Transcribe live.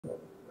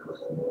Oh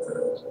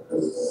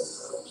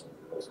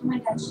my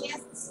god, she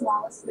has the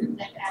smallest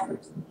moves I've ever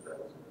seen.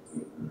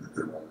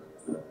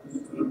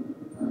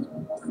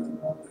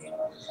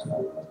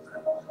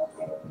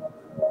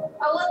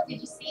 Oh look, did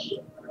you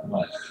see?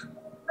 What?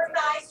 Her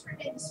thighs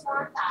turned into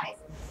swan thighs.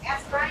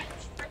 Ask Brian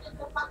if she turned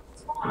into a fucking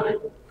swan.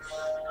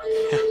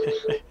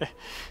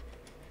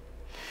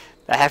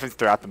 That happens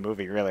throughout the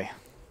movie, really.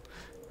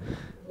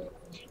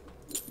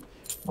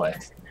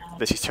 What?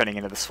 That she's turning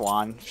into the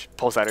swan. She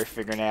pulls out her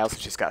fingernails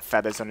and she's got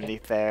feathers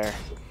underneath there.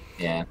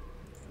 Yeah.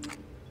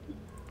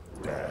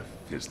 Death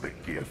is the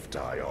gift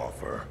I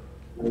offer.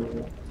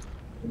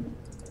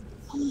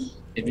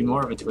 It'd be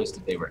more of a twist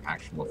if they were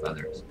actual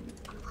feathers.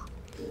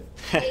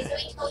 Okay, so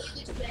he told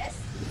you the twist?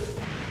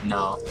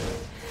 No.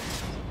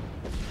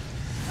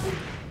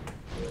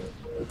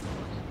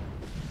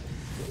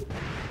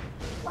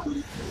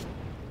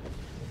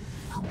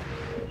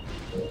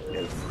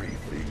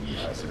 Everything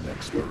has an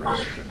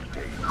expiration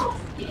date.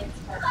 It's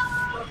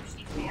her.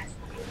 She's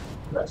nasty.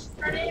 Look, she's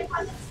turning into a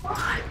fucking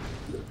swan.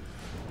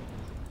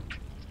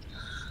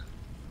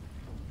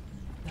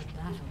 The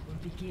battle will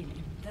begin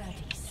in 30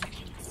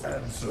 seconds.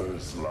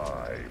 Answers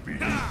lie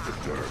beneath the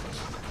dirt.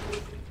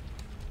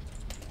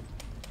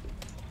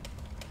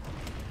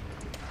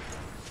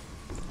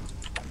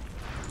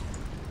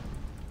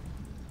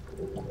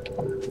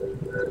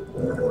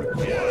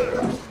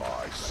 Require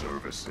my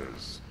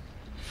services.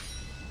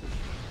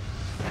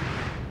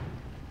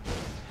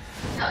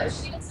 No, if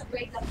she wants to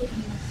break up with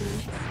me,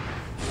 please.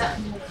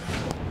 Something new.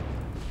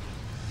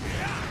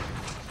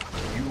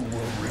 You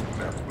will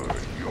remember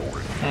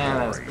Yorick. Yeah,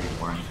 that was pretty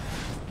boring.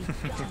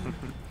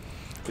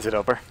 Is it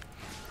over?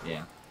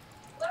 Yeah.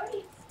 What are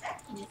you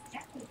expecting? It's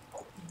definitely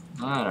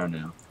open. I don't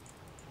know.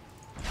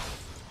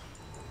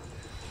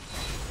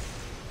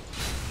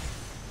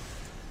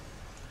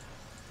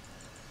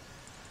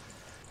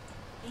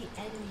 The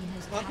enemy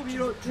has How come captured you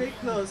don't the take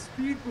the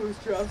speed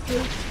boost,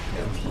 Justin?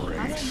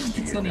 I don't think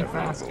it's any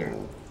faster.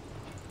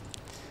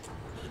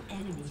 The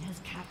enemy has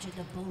captured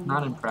the bone.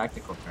 Not in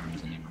practical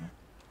terms anymore.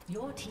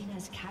 Your team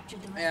has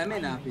captured the Yeah, I may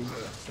not be. An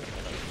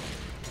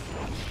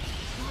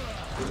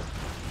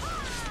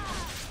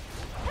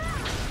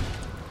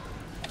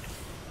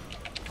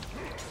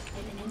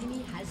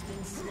enemy has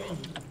been slain.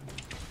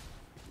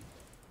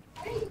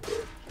 An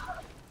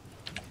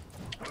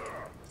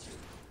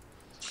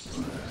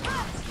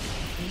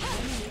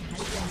enemy has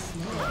been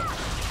slain.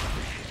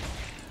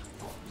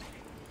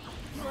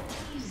 Your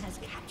team has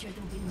captured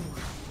the win.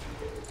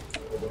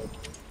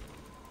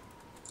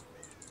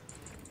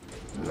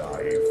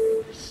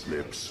 Life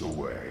slips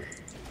away.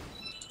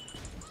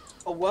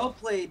 A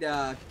well-played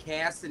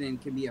Cassidy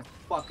can be a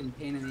fucking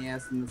pain in the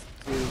ass in this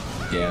too.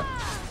 Yeah.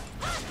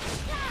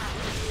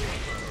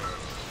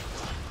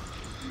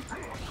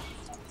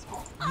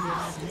 You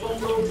have slain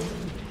an enemy.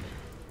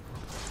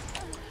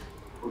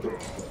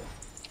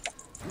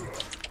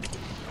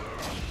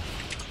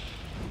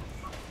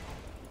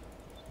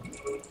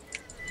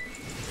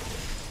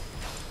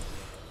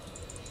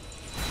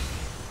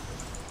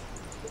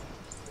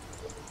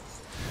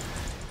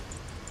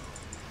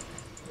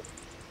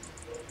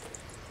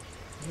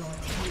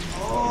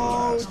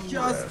 Oh,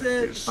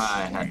 Justin!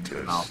 I had to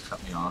cut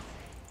me off.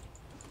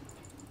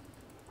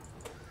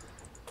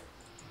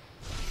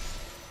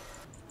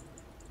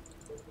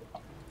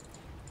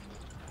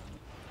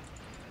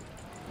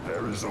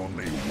 There is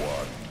only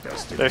one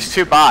destiny. There's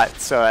 2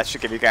 bots, so that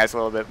should give you guys a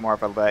little bit more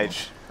of a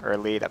ledge or a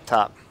lead up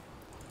top.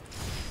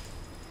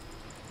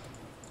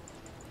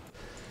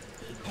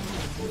 The enemy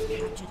has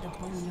captured the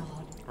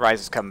boneyard.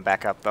 Rise is coming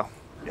back up though.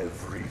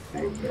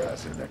 Everything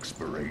has an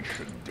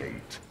expiration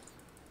date.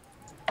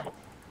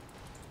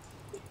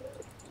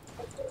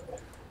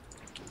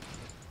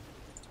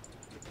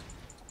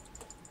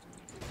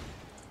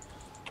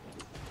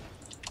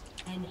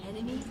 An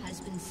enemy has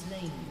been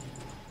slain.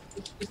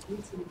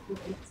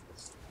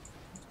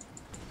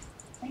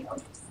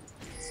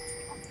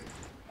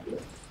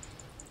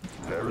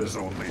 There is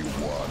only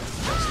one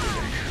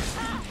destination.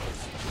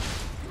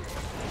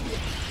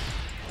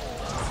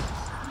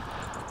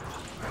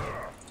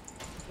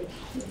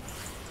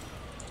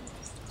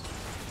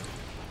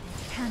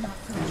 Cannot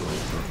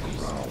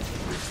Around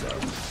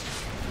without.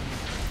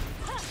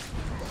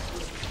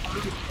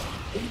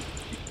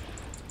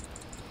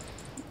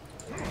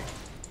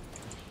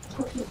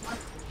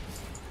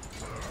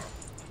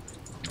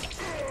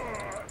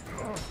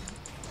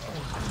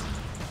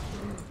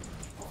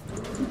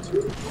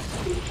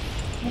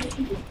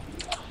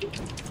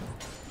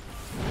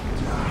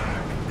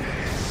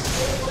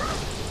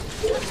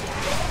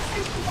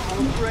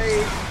 I'm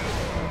afraid.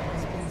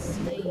 has been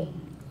slain.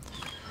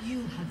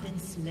 You have been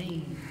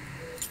slain.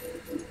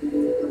 A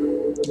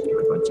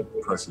bunch of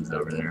pussies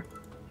over there.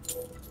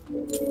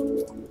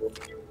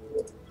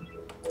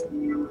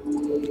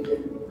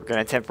 We're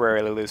gonna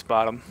temporarily lose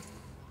bottom.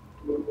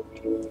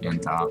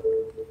 And top.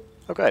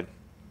 Oh good.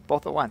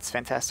 Both at once.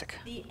 Fantastic.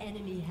 The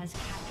enemy has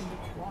captured the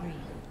quarry.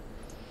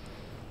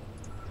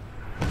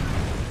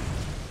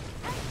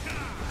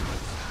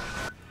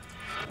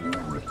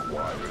 Who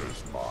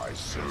requires my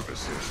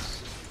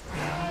services? An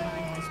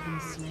ally has been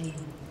slain.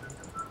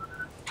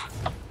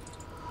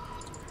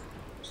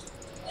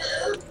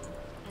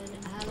 An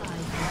ally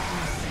has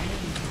been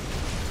slain.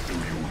 Do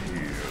you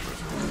hear?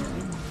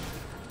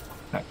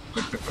 Quick,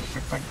 quick, quick, quick,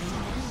 quick, quick. An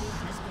enemy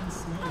has been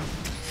slain.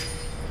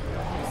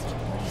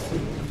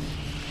 Restoration.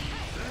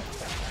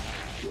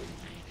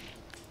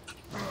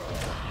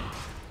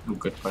 Ooh,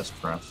 good quest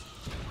for us.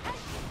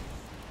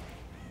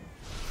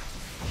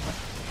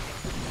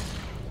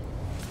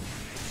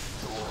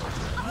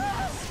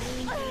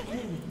 Slain an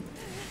enemy.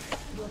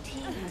 Your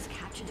team has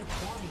captured a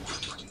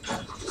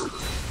quarry.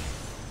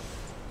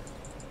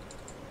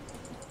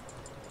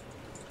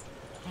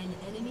 An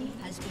enemy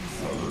has been The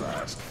slain.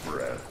 last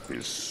breath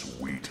is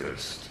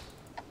sweetest.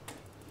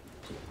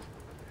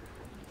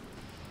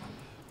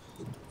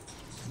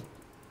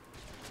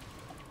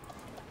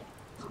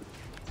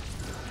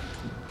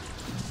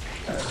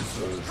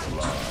 Answers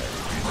lie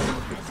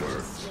beneath the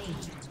dirt. Slain.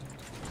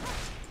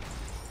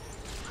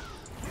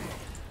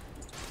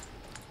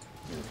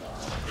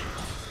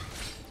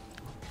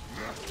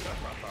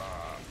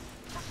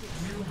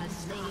 You have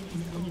slain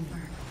an enemy.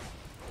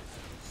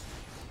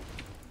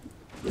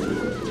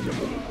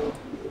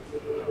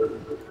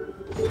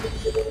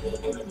 The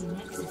enemy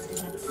nexus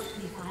is at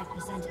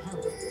 75%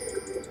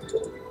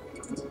 health.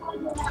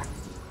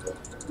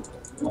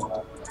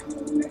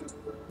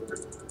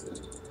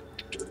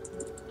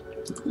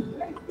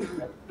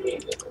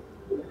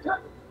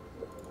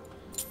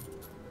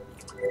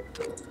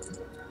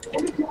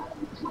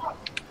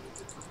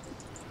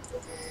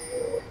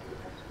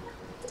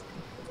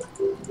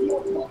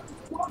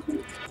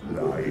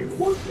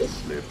 Life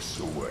slips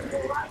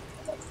away.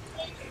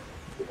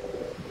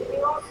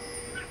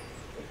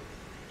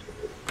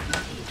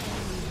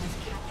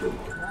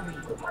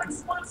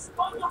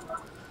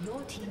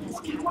 Your team has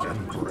captured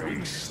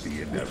Embrace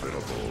the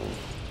inevitable.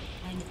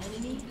 an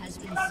enemy has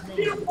been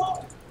slain.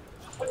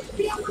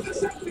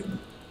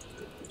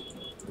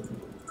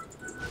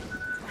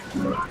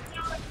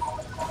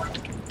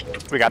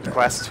 We got the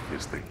quest.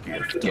 Is the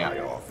gift Yeah. I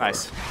offer.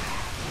 Nice.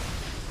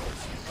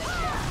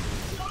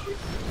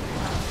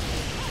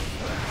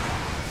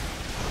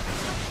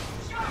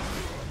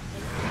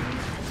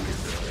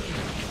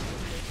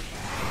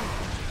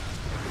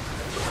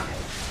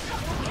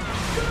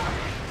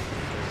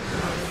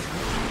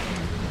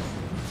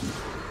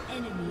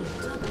 Enemy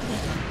double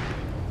kill.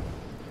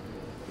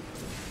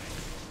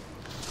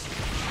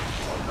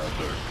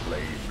 Another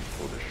claim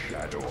for the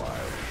Shadow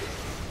Isle.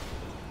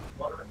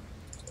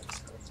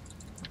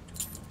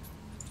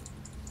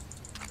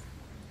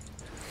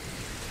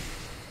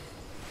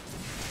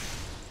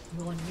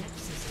 Your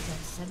nexus is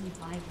at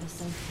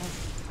 75% health.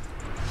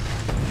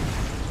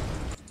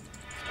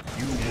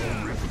 You will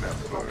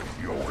remember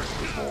Yorick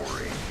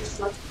glory.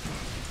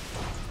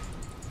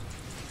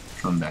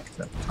 Come back to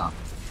the top.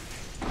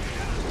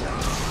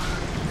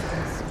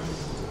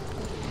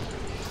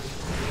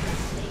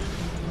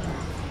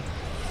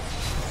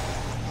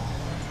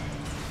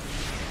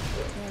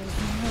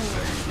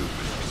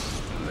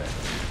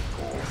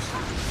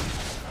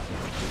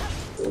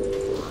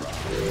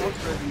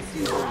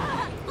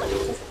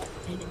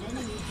 An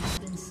enemy has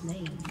been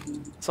slain.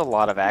 It's a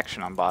lot of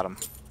action on bottom.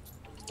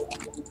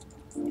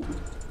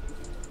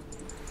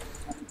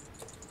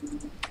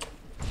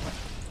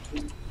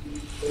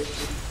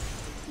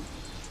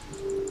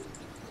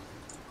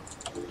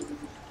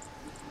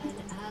 An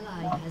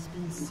ally has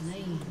been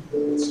slain.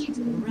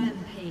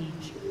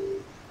 Rampage.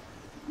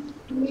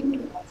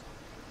 An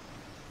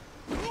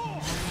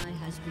ally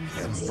has been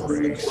slain.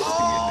 Embrace the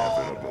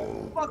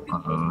inevitable. Fucking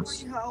Uh-oh.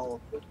 free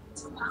health.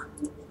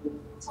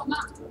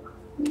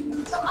 An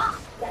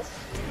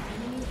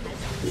enemy has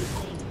been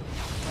slain.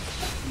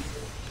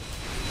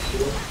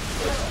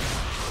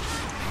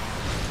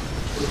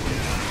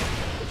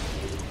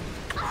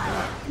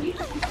 An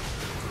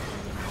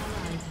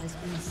ally has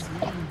been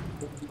slain.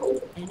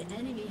 An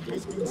enemy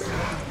has been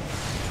slain.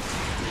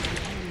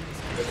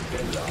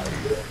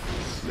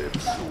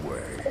 Slips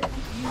away.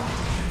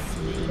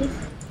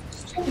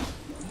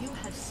 You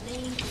have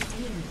slain an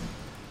enemy.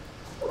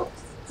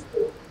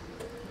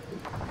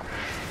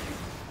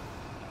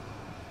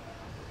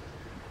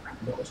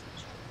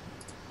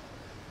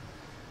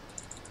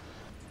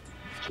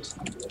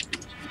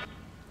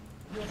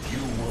 You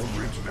will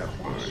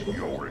remember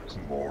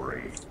Yorick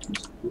Mori.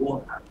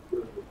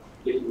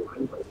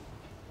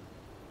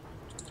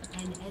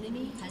 An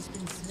enemy has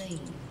been slain.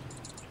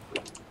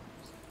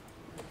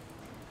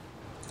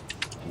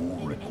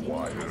 Who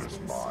requires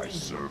my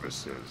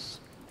services?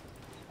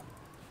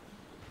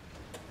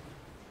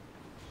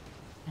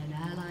 An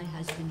ally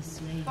has been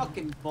slain.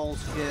 Fucking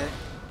bullshit.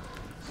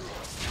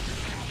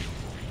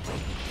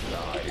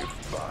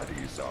 Live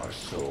bodies are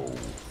so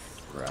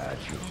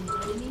fragile. An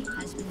enemy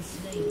has been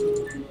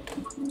slain.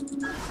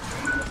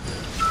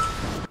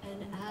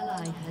 An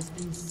ally has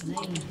been slain.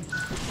 An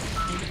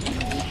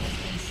enemy has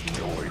been slain.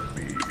 Join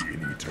me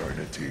in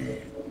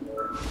eternity.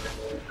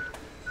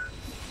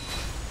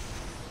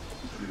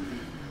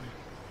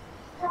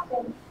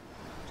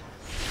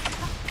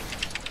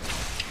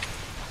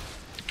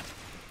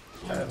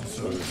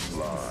 Answers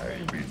lie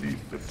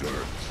beneath the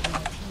dirt.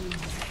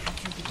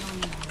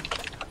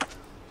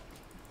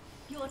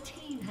 Your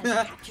team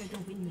has captured the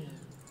windmill.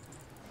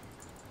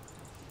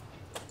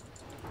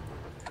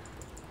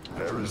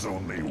 There is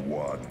only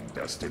one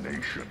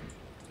destination.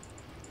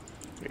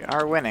 We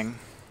are winning.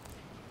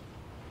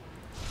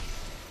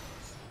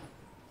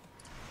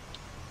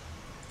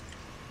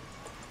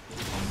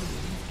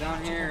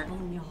 Down here.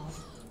 Boneyard.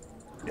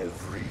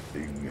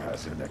 Everything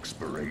has an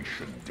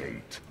expiration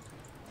date.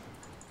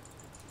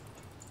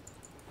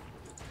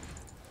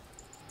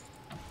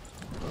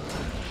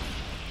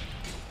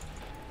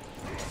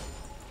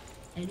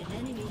 An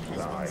enemy has been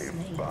Live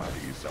slain.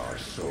 bodies are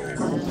so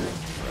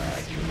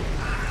fragile.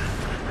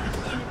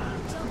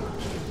 Double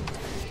kill.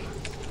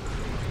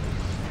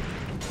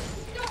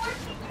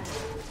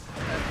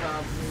 That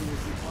probably was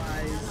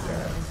supplies.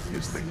 Death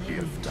is the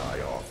gift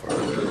I offer.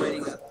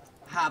 Waiting a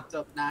hopped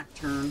up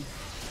nocturne.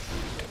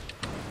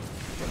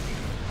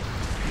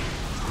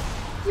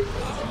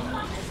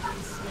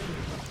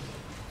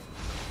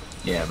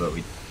 Yeah, but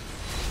we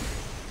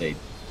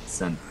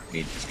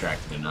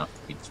distracted enough.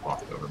 We just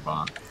walked over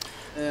bomb.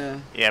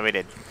 Yeah, we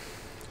did.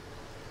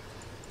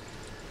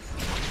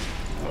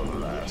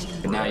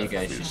 But now you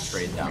guys should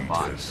trade that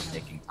bot for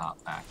taking top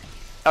back.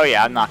 Oh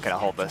yeah, I'm not gonna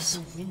hold this.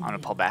 I'm gonna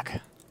pull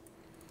back.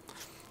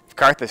 If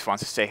Karthus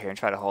wants to stay here and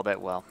try to hold it,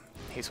 well,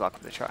 he's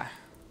welcome to try.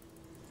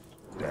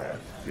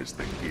 Death is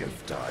the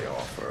gift I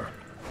offer.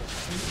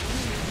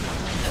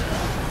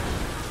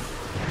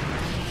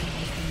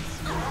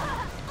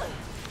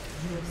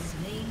 You have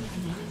slain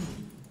an enemy.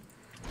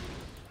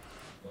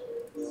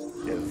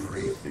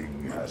 Everything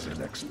has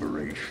an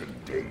expiration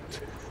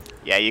date.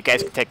 Yeah, you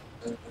guys can take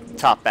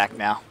top back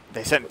now.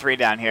 They sent 3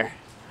 down here.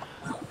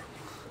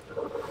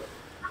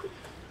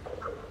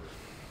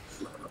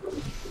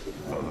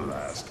 The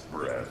last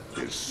breath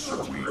is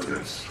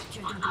sweetest.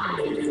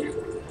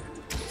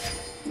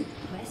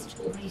 Quest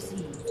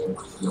received.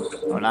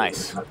 Oh,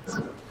 nice.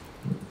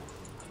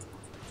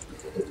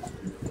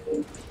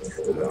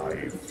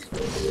 Life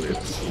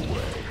slips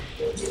away.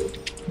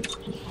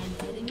 An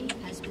enemy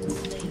has been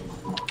slain.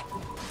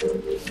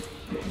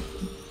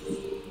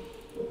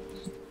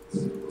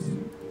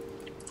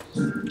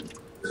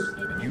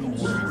 You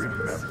will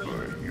remember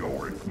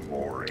Yorick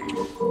Mori.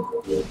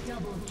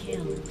 Double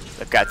kill.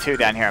 They've got 2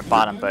 down here at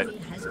bottom, but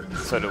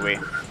so do we.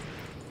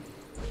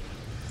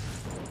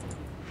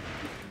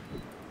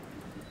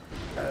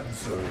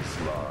 Answers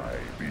lie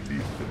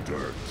beneath the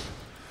dirt.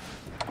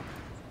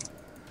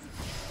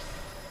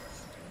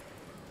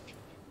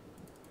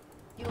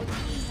 Your team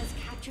has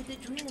captured the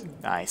drill.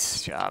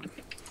 Nice job.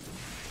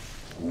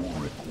 Who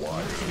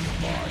requires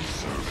my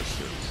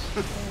services?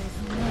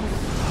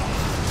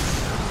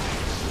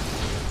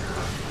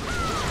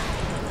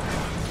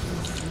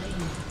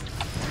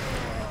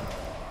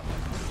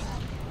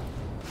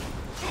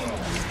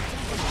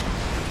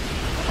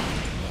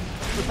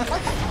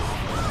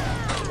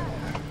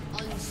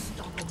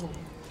 Unstoppable.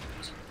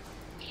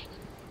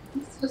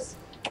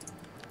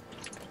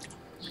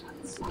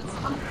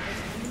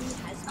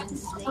 Has been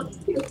slain.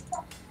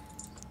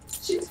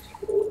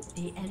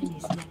 The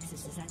enemy's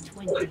nexus is at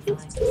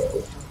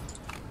 25%.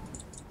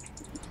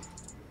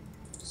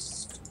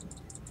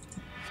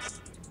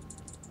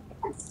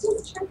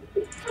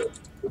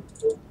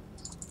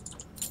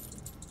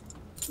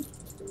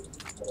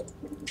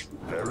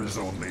 There is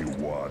only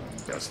one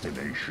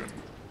destination.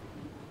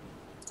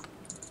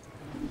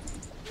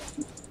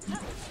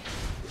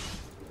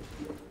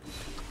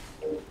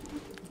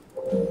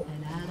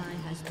 An ally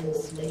has been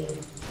slain.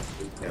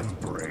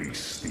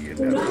 Embrace the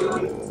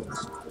inevitable.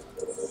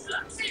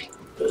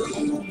 The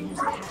enemy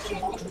has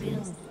captured the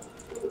drill.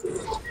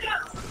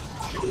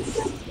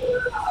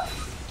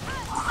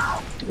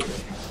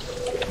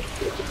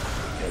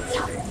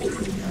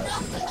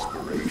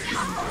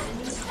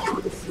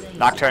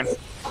 Nocturne.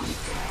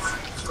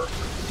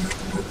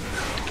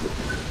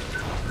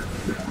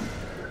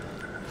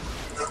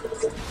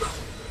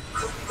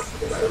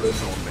 There is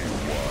only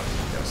one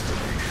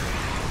destination.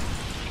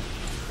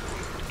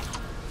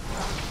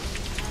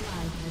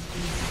 Ally has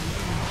been slain.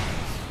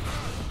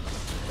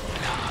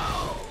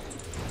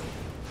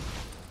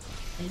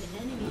 An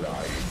enemy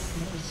has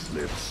been slain.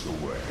 Slips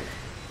away.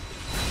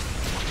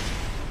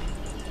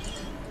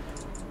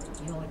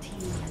 Your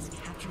team has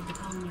captured the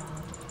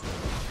boneyard.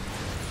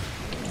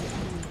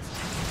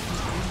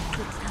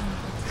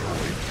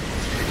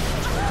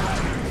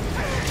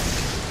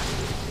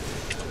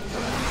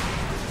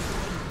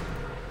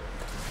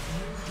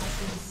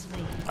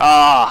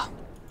 Ah!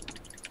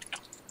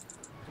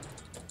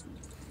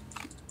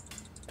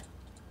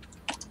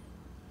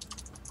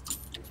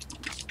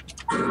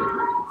 An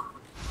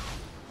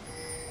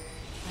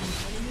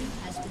enemy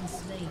has been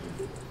slain.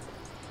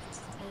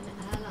 An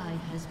ally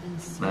has been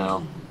slain.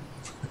 No.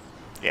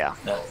 Yeah.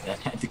 That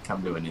had to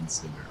come to an end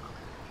sooner.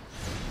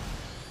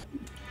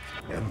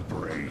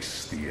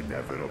 Embrace the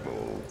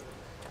inevitable.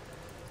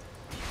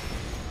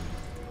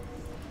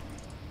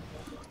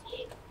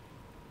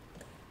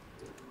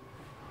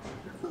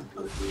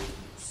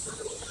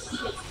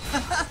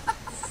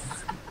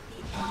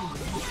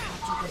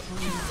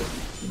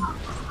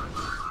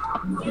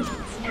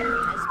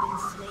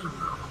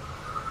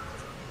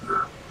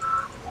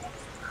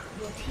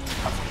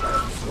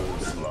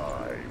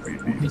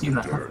 you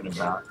laughing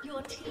about?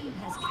 Your team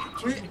has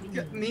captured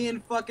the lead. Me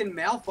and fucking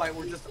Malphite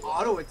were just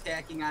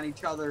auto-attacking on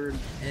each other,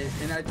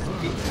 and I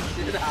just beat the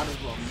shit out of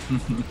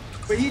him.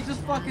 But he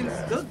just fucking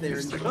stood there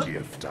Is and the took it.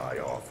 gift I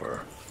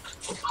offer.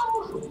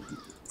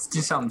 Let's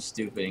do something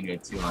stupid and go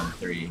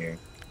 2-on-3 here.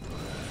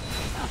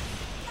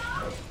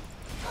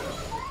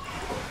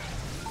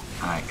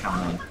 Alright,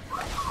 come in.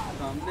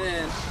 Come in. An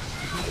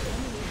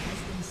enemy has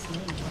been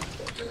slain.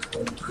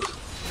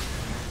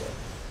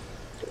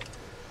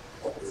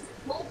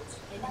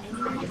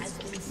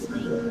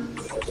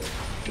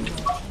 Your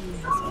team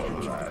has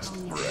Last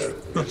captured breath.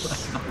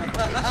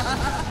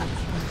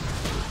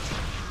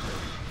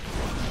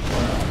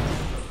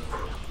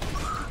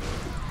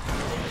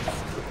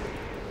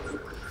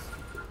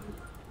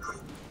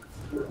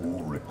 Who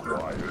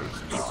requires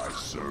my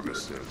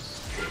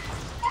services?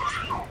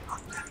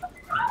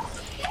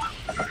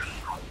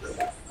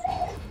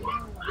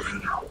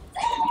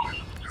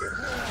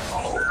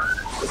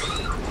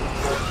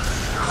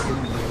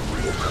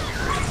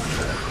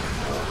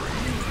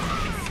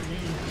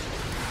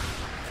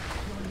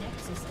 Your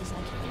nexus is at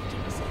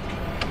 50%.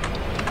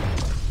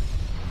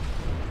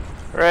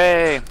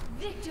 Hooray!